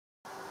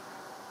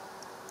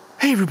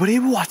Hey everybody,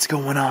 what's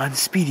going on?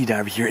 Speedy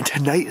Diver here, and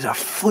tonight is a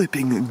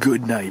flipping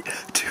good night.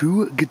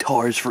 2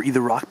 guitars for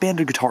either Rock Band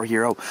or Guitar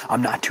Hero,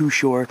 I'm not too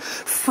sure.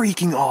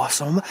 Freaking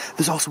awesome.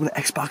 There's also an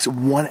Xbox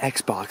One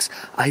Xbox.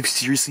 I've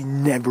seriously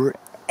never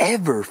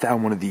ever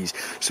found one of these,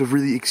 so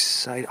really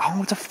excited.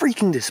 Oh, it's a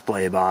freaking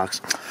display box.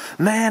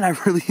 Man, I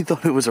really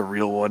thought it was a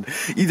real one.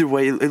 Either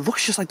way, it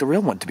looks just like the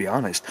real one, to be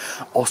honest.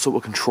 Also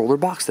a controller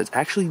box that's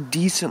actually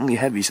decently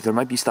heavy, so there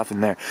might be stuff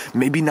in there.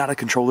 Maybe not a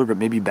controller, but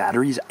maybe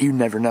batteries, you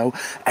never know.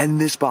 And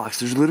this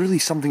box, there's literally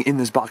something in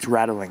this box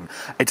rattling.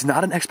 It's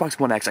not an Xbox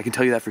One X, I can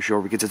tell you that for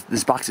sure, because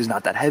this box is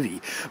not that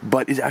heavy,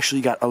 but it's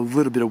actually got a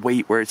little bit of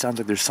weight where it sounds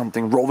like there's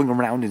something rolling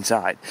around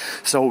inside.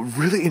 So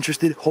really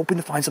interested, hoping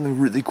to find something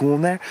really cool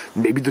in there.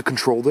 Maybe the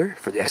controller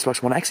for the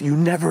Xbox One X. You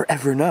never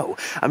ever know.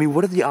 I mean,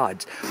 what are the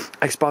odds?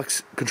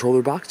 Xbox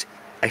controller box,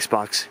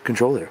 Xbox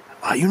controller.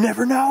 You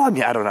never know. I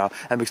mean, I don't know.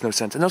 That makes no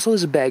sense. And also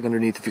there's a bag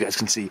underneath, if you guys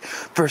can see.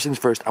 First things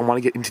first, I want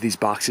to get into these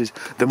boxes.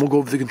 Then we'll go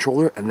over the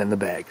controller and then the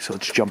bag. So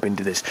let's jump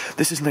into this.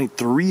 This is night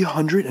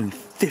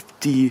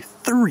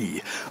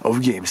 353 of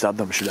Gamestop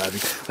dumpster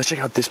diving. Let's check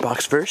out this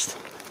box first.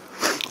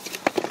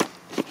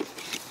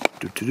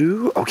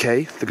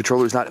 Okay, the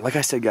controller is not, like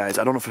I said, guys,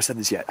 I don't know if I said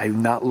this yet. I have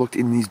not looked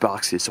in these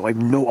boxes, so I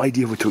have no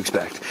idea what to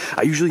expect.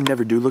 I usually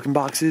never do look in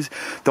boxes.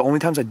 The only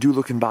times I do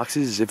look in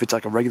boxes is if it's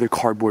like a regular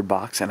cardboard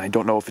box, and I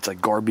don't know if it's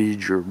like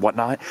garbage or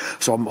whatnot.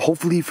 So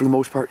hopefully, for the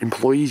most part,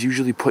 employees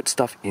usually put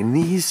stuff in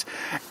these,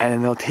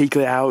 and they'll take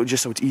it out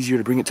just so it's easier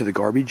to bring it to the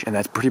garbage, and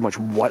that's pretty much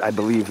what I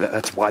believe.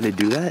 That's why they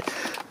do that.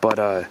 But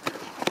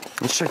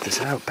let's check this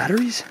out.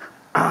 Batteries?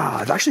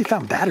 I've actually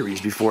found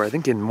batteries before, I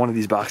think in one of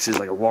these boxes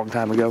like a long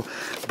time ago.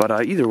 But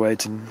either way,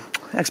 it's an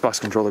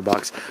Xbox controller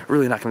box.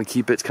 Really not going to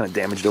keep it. It's kind of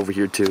damaged over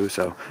here too,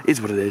 so it's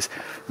what it is.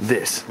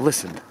 This,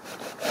 listen.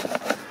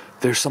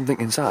 There's something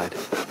inside.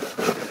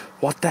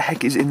 What the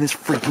heck is in this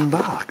freaking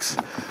box?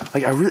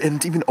 Like, and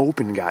it's even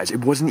open, guys.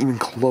 It wasn't even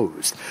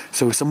closed.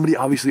 So somebody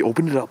obviously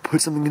opened it up,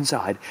 put something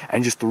inside,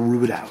 and just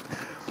threw it out.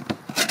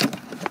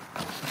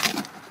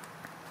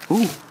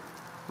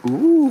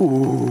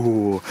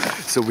 Ooh,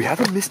 so we have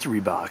a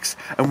mystery box,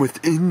 and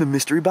within the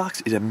mystery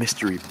box is a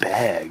mystery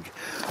bag.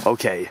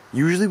 Okay,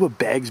 usually what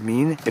bags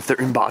mean, if they're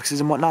in boxes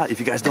and whatnot, if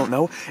you guys don't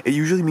know, it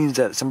usually means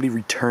that somebody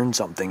returned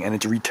something, and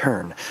it's a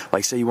return.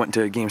 Like, say you went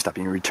to Gamestop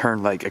and you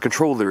returned, like, a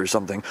controller or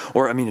something,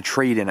 or, I mean, a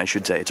trade-in, I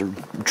should say. It's a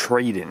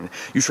trade-in.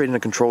 You trade in a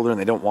controller and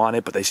they don't want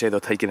it, but they say they'll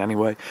take it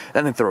anyway,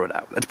 and then throw it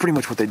out. That's pretty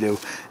much what they do,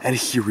 and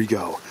here we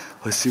go.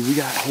 Let's see, we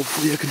got,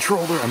 hopefully, a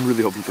controller. I'm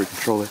really hoping for a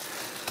controller.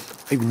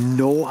 I have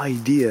no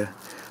idea.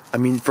 I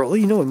mean, for all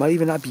you know, it might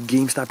even not be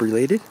GameStop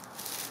related.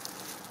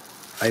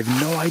 I have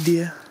no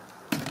idea.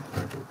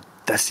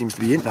 That seems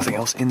to be it. Nothing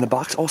else in the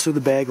box. Also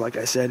the bag, like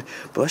I said.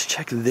 But let's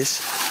check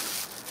this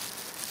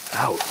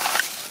out.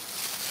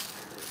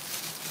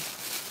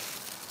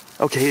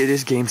 Okay, it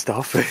is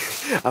GameStop.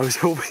 I was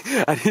hoping,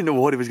 I didn't know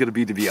what it was going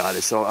to be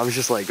honest. So I was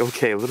just like,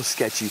 okay, a little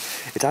sketchy.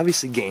 It's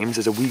obviously games.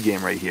 There's a Wii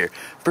game right here.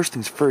 First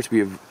things first, we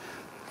have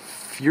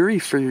Fury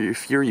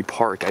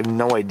Park. I have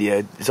no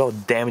idea. It's all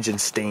damaged and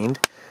stained.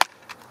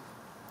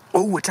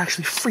 Oh, it's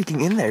actually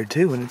freaking in there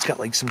too, and it's got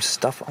like some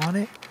stuff on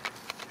it.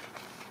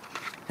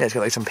 Yeah, it's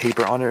got like some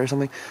paper on it or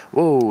something.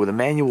 Whoa, the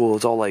manual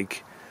is all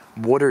like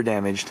water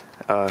damaged.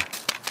 That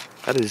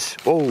is,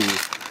 whoa,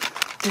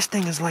 this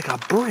thing is like a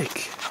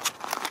brick.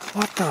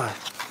 What the?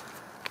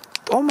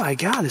 Oh my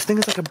god, this thing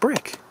is like a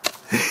brick.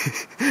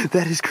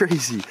 That is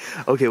crazy.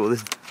 Okay, well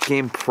this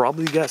game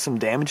probably got some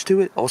damage to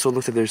it. Also, it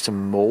looks like there's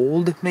some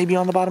mold maybe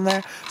on the bottom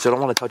there, so I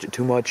don't want to touch it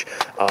too much.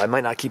 I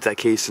might not keep that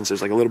case since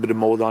there's like a little bit of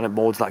mold on it.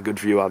 Mold's not good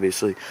for you,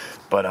 obviously.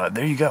 But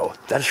there you go.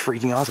 That is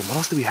freaking awesome. What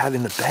else do we have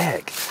in the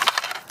bag?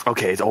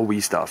 Okay, it's all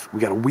Wii stuff.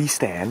 We got a Wii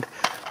stand,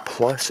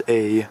 plus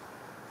a...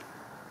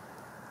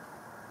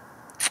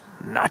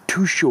 not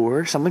too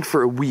sure. Something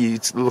for a Wii,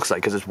 it looks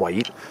like, because it's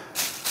white.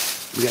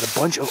 We got a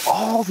bunch of...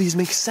 all these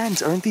make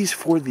sense. Aren't these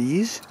for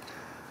these?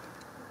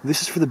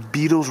 This is for the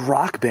Beatles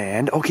Rock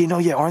Band. Okay, no,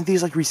 yeah, aren't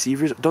these like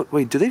receivers?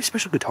 Wait, do they have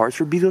special guitars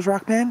for Beatles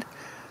Rock Band?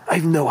 I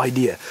have no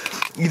idea.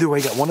 Either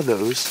way, got one of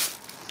those.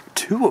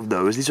 2 of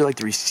those. These are like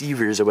the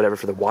receivers or whatever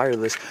for the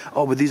wireless.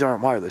 Oh, but these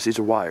aren't wireless. These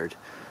are wired.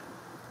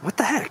 What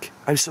the heck?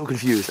 I'm so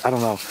confused. I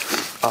don't know.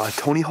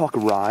 Tony Hawk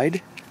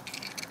Ride.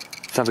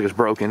 Sounds like it's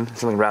broken.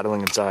 Something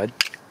rattling inside.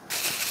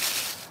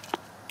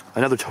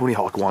 Another Tony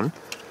Hawk one.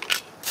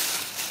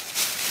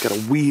 Got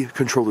a Wii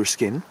controller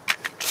skin.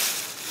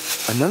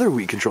 Another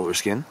Wii controller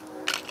skin,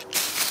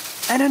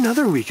 and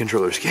another Wii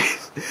controller skin.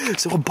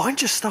 So a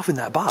bunch of stuff in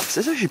that box.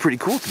 That's actually pretty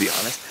cool, to be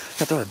honest.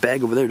 Got to throw a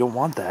bag over there, don't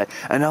want that.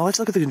 And now let's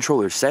look at the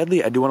controllers.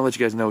 Sadly, I do want to let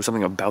you guys know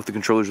something about the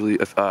controllers really,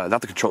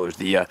 not the controllers,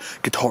 the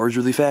guitars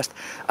really fast.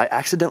 I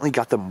accidentally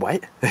got them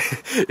wet.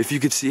 If you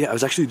could see it, I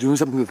was actually doing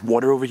something with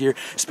water over here,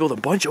 spilled a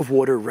bunch of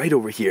water right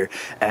over here,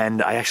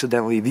 and I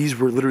accidentally, these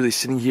were literally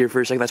sitting here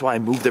for a second. That's why I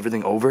moved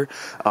everything over.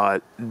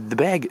 The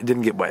bag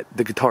didn't get wet.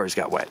 The guitars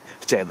got wet,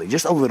 sadly,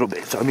 just a little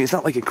bit. So, I mean, it's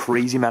not like a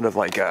crazy amount of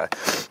like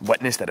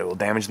wetness that it will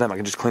damage them. I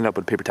can just clean it up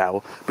with a paper towel.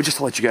 little, but just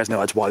to let you guys know,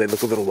 that's why they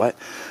look a little wet.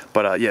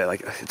 But yeah,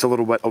 like it's a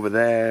little wet over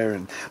there,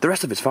 and the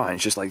rest of it's fine.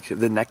 It's just like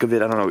the neck of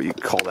it, I don't know what you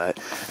call that.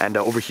 And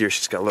over here,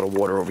 she's got a little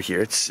water over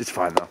here. It's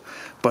fine though.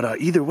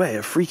 But either way,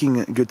 a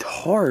freaking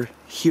Guitar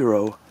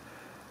Hero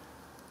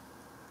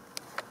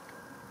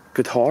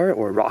guitar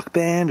or rock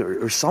band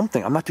or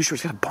something. I'm not too sure.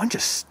 It's got a bunch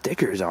of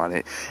stickers on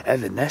it.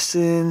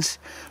 Evanescence,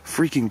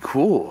 freaking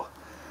cool.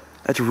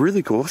 That's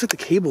really cool. It looks like the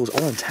cable is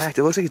all intact.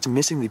 It looks like it's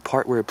missing the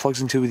part where it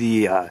plugs into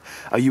the a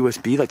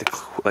USB, like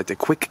the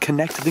quick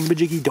connect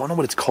thingamajiggy. Don't know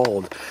what it's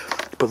called,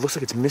 but it looks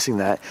like it's missing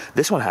that.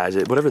 This one has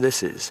it. Whatever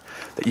this is,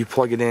 that you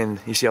plug it in.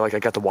 You see how like I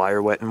got the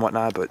wire wet and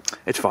whatnot, but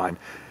it's fine.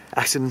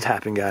 Accidents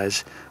happen,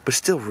 guys. But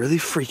still, really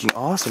freaking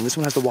awesome. This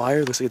one has the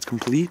wire. Looks like it's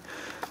complete.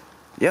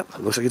 Yep,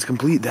 looks like it's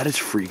complete. That is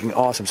freaking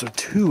awesome. So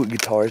 2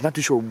 guitars. Not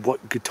too sure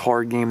what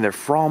guitar game they're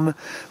from,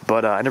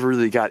 but I never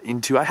really got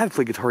into. I have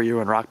played Guitar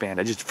Hero and Rock Band.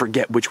 I just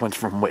forget which one's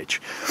from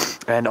which.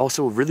 And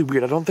also really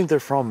weird. I don't think they're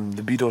from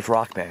the Beatles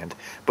Rock Band,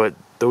 but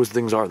those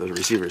things are those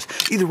receivers.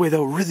 Either way,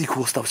 though, really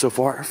cool stuff so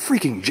far. A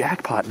freaking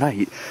jackpot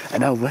night.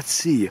 And now let's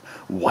see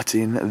what's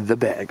in the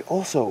bag.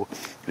 Also,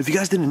 if you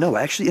guys didn't know,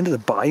 I actually ended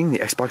up buying the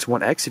Xbox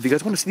One X. If you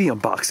guys want to see the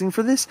unboxing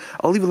for this,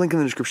 I'll leave a link in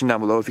the description down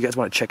below if you guys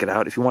want to check it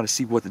out, if you want to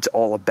see what it's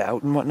all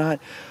about and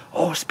whatnot.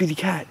 Oh, Speedy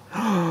Cat.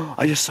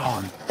 I just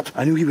saw him.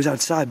 I knew he was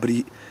outside, but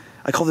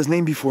I called his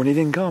name before and he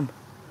didn't come.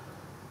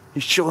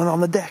 He's chilling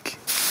on the deck.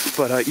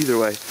 But either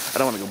way, I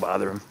don't want to go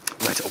bother him.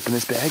 Let's open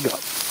this bag up.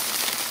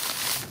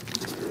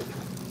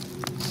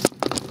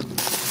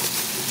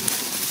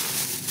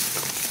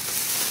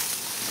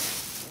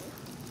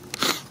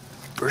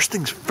 First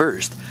things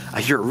first, I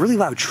hear a really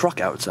loud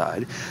truck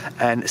outside,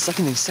 and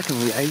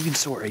secondly, I even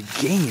saw a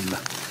game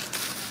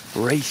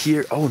right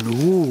here. Oh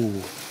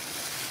no!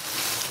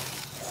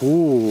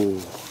 Oh,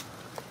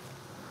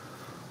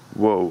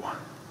 whoa!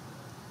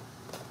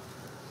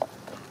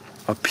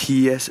 A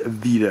PS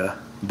Vita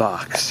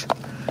box.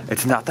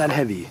 It's not that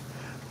heavy,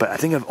 but I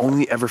think I've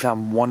only ever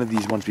found one of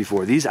these ones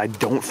before. I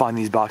don't find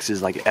these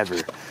boxes like ever.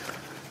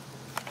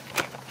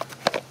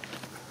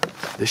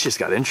 This just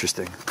got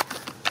interesting.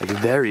 Like,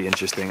 very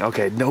interesting.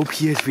 Okay, no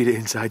PS Vita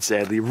inside,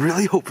 sadly.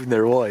 Really hoping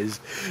there was.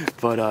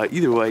 But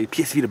either way,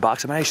 PS Vita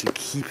box, I might actually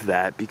keep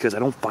that because I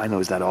don't find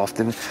those that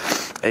often.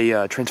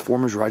 A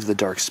Transformers Rise of the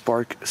Dark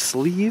Spark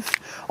sleeve.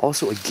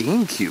 Also a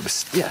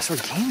GameCube. Yeah, so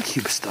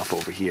GameCube stuff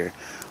over here.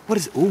 What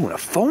is... Ooh, and a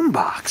phone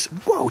box.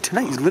 Whoa,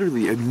 tonight is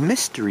literally a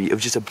mystery of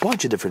just a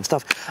bunch of different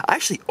stuff. I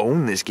actually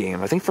own this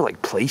game, I think for,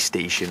 like,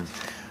 PlayStation.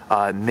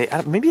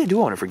 Maybe I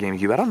do own it for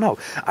GameCube. I don't know.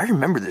 I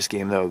remember this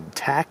game, though.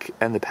 Tak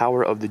and the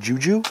Power of the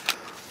Juju.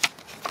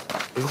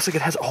 It looks like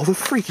it has all the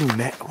freaking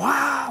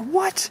wow,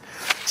 what?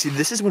 See,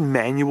 this is when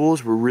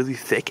manuals were really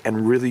thick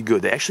and really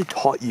good. They actually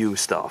taught you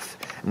stuff.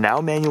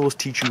 Now manuals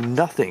teach you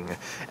nothing,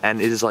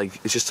 and it is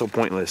like, it's just so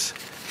pointless.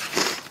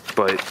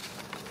 But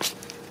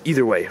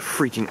either way,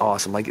 freaking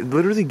awesome. Like,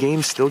 literally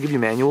games still give you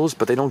manuals,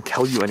 but they don't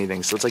tell you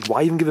anything. So it's like,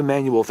 why even give a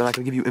manual if they're not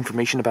going to give you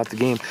information about the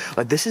game?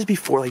 Like, this is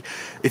before, like,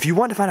 if you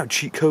want to find out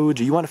cheat codes,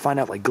 or you want to find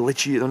out, like,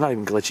 glitchy, they're not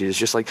even glitchy, it's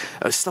just, like,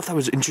 stuff that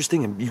was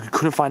interesting and you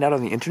couldn't find out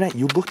on the internet,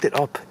 you looked it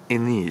up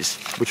in these,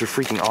 which are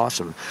freaking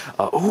awesome.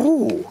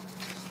 Ooh!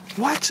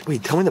 What?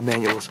 Wait, tell me the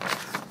manuals.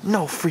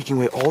 No freaking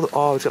way.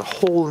 Oh, it's got a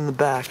hole in the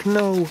back.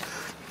 No.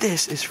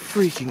 This is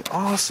freaking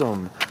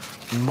awesome.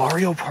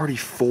 Mario Party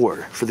 4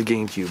 for the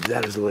GameCube.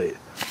 That is lit.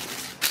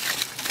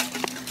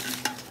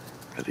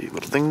 Got a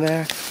little thing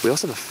there. We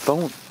also have a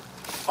phone.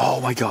 Oh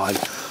my god.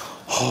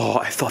 Oh,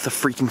 I thought the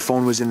freaking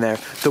phone was in there.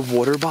 The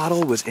water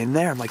bottle was in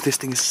there. I'm like, this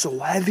thing is so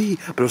heavy.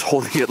 But I was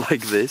holding it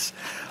like this.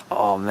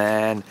 Oh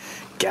man.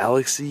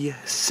 Galaxy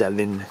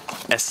 7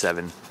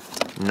 S7.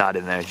 Not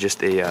in there.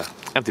 Just a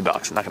empty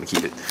box. I'm not going to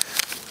keep it.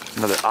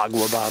 Another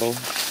agua bottle.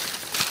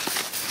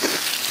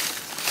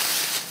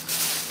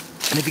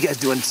 And if you guys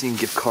do end up seeing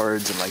gift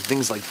cards and like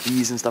things like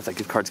these and stuff that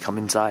gift cards come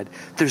inside,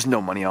 there's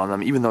no money on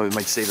them. Even though it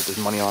might say that there's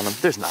money on them,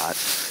 there's not.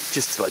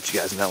 Just to let you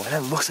guys know. And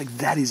it looks like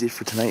that is it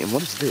for tonight. And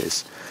what is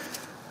this?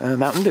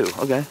 Mountain Dew.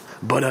 Okay.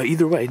 But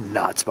either way,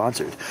 not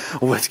sponsored.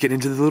 Let's get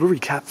into the little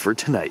recap for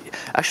tonight.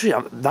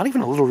 Actually, not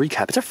even a little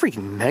recap. It's a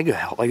freaking mega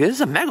haul. Like, this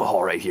is a mega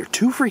haul right here.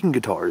 2 freaking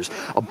guitars,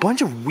 a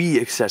bunch of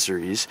Wii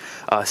accessories.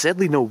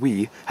 Sadly, no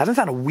Wii. Haven't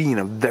found a Wii in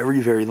a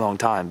very, very long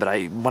time.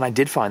 But when I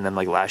did find them,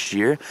 like, last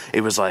year, it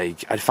was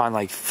like, I'd find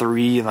like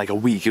 3 in like a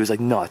week. It was like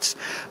nuts.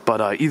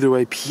 But either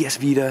way, PS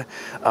Vita,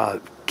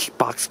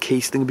 box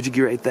case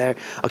thingamajiggy right there.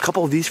 A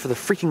couple of these for the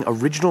freaking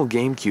original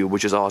GameCube,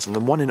 which is awesome. The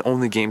one and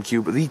only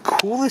GameCube. The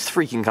coolest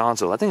freaking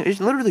console. I think it's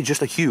literally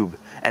just a cube,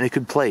 and it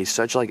could play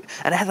such like,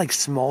 and it had like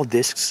small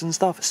discs and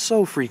stuff.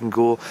 So freaking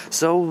cool.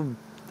 So,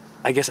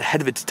 I guess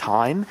ahead of its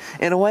time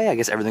in a way. I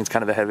guess everything's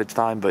kind of ahead of its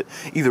time, but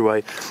either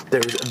way,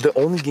 the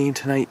only game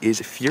tonight is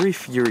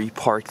Fury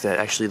Park that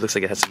actually looks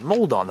like it has some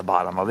mold on the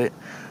bottom of it.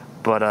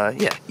 But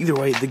yeah, either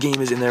way, the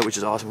game is in there, which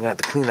is awesome. I'm going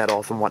to have to clean that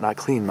off and whatnot,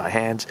 clean my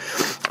hands.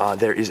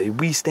 There is a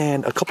Wii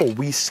stand, a couple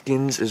Wii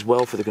skins as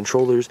well for the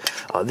controllers.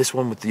 This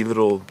one with the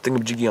little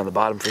thingamajiggy on the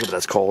bottom, forget what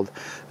that's called.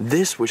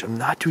 This, which I'm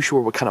not too sure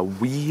what kind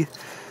of Wii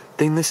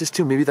thing this is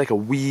too. Maybe like a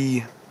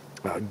Wii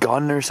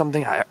gun or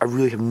something. I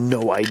really have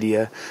no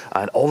idea.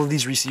 And all of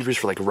these receivers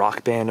for like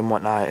Rock Band and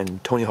whatnot,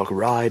 and Tony Hawk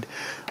Ride.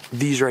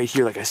 These right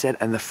here, like I said,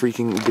 and the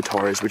freaking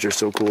guitars, which are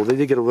so cool. They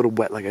did get a little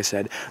wet, like I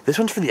said. This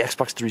one's for the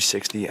Xbox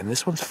 360, and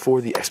this one's for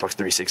the Xbox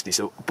 360.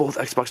 So both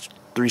Xbox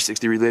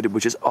 360 related,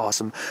 which is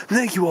awesome.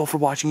 Thank you all for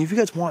watching. If you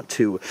guys want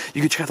to,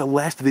 you can check out the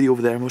last video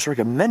over there, most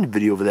recommended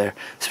video over there.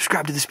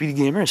 Subscribe to the Speedy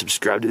Gamer and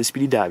subscribe to the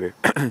Speedy Diver.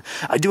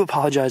 I do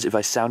apologize if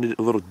I sounded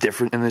a little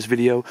different in this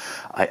video.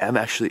 I am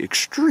actually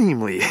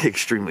extremely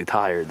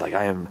tired. Like,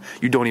 I am,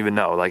 you don't even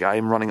know. Like, I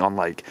am running on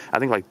like, I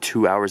think like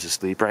 2 hours of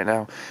sleep right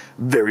now.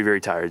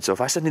 Very tired. So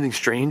if I said anything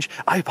strange,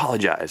 I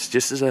apologize,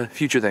 just as a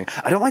future thing.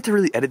 I don't like to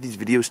really edit these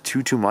videos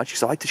too much,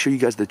 because I like to show you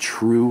guys the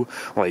true,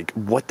 like,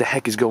 what the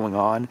heck is going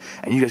on,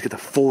 and you guys get the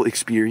full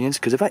experience.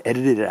 Because if I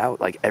edited it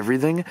out, like,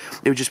 everything,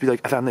 it would just be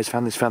like, I found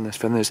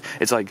this.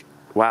 It's like,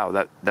 wow,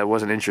 that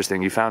wasn't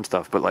interesting. You found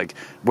stuff, but like,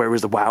 where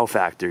was the wow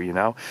factor, you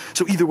know?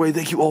 So either way,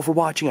 thank you all for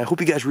watching. I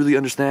hope you guys really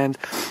understand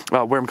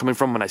where I'm coming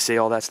from when I say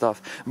all that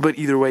stuff. But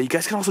either way, you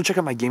guys can also check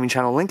out my gaming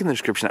channel, link in the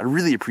description. I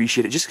really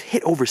appreciate it. Just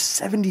hit over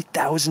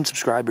 70,000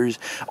 subscribers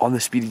on the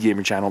Speedy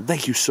Gamer channel.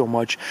 Thank you so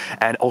much.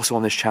 And also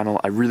on this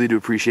channel, I really do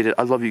appreciate it.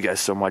 I love you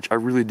guys so much. I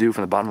really do,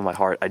 from the bottom of my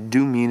heart. I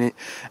do mean it,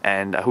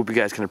 and I hope you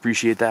guys can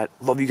appreciate that.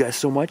 Love you guys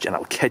so much, and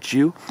I'll catch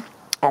you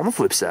on the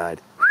flip side.